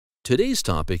Today's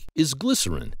topic is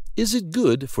glycerin. Is it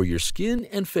good for your skin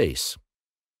and face?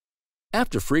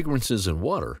 After fragrances and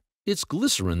water, it's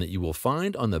glycerin that you will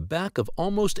find on the back of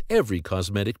almost every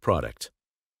cosmetic product.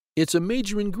 It's a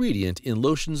major ingredient in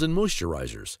lotions and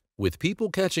moisturizers, with people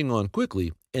catching on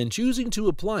quickly and choosing to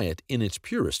apply it in its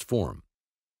purest form.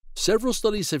 Several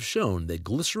studies have shown that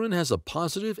glycerin has a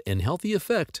positive and healthy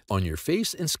effect on your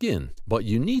face and skin, but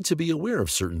you need to be aware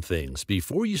of certain things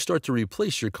before you start to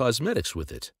replace your cosmetics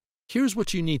with it. Here's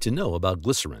what you need to know about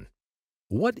glycerin.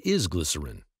 What is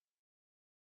glycerin?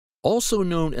 Also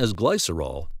known as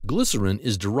glycerol, glycerin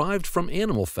is derived from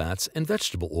animal fats and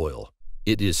vegetable oil.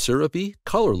 It is syrupy,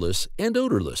 colorless, and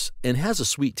odorless, and has a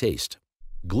sweet taste.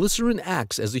 Glycerin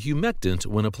acts as a humectant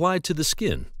when applied to the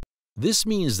skin. This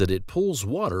means that it pulls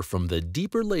water from the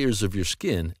deeper layers of your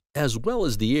skin, as well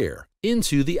as the air,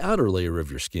 into the outer layer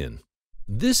of your skin.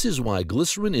 This is why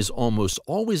glycerin is almost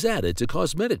always added to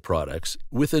cosmetic products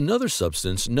with another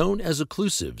substance known as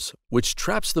occlusives, which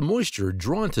traps the moisture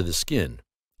drawn to the skin.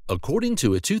 According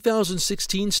to a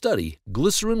 2016 study,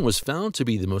 glycerin was found to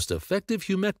be the most effective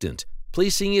humectant,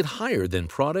 placing it higher than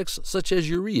products such as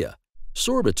urea,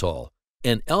 sorbitol,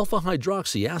 and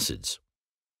alpha-hydroxy acids.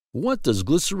 What does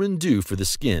glycerin do for the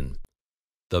skin?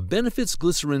 The benefits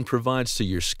glycerin provides to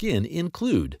your skin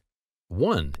include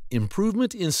 1.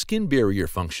 Improvement in skin barrier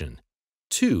function.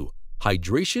 2.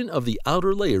 Hydration of the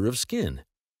outer layer of skin.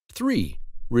 3.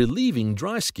 Relieving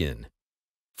dry skin.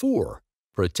 4.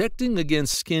 Protecting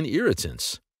against skin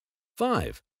irritants.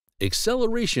 5.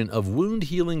 Acceleration of wound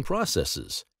healing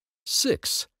processes.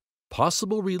 6.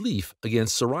 Possible relief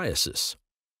against psoriasis.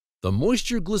 The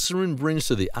moisture glycerin brings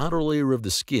to the outer layer of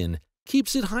the skin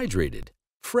keeps it hydrated,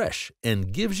 fresh,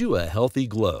 and gives you a healthy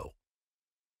glow.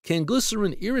 Can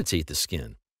glycerin irritate the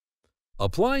skin?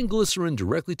 Applying glycerin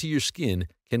directly to your skin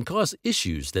can cause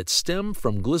issues that stem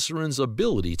from glycerin's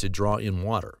ability to draw in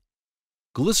water.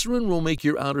 Glycerin will make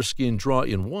your outer skin draw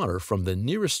in water from the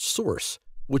nearest source,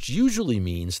 which usually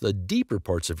means the deeper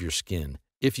parts of your skin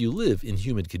if you live in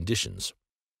humid conditions.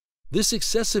 This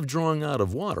excessive drawing out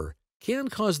of water can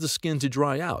cause the skin to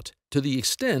dry out to the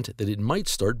extent that it might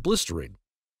start blistering.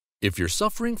 If you're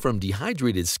suffering from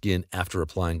dehydrated skin after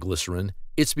applying glycerin,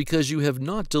 it's because you have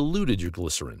not diluted your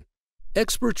glycerin.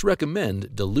 Experts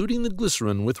recommend diluting the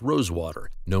glycerin with rose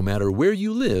water, no matter where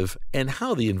you live and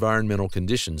how the environmental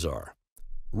conditions are.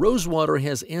 Rose water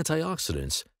has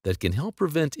antioxidants that can help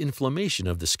prevent inflammation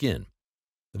of the skin.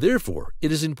 Therefore,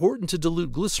 it is important to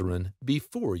dilute glycerin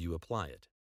before you apply it.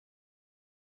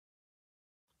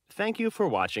 Thank you for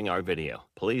watching our video.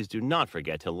 Please do not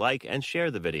forget to like and share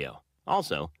the video.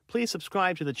 Also, please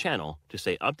subscribe to the channel to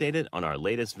stay updated on our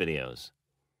latest videos.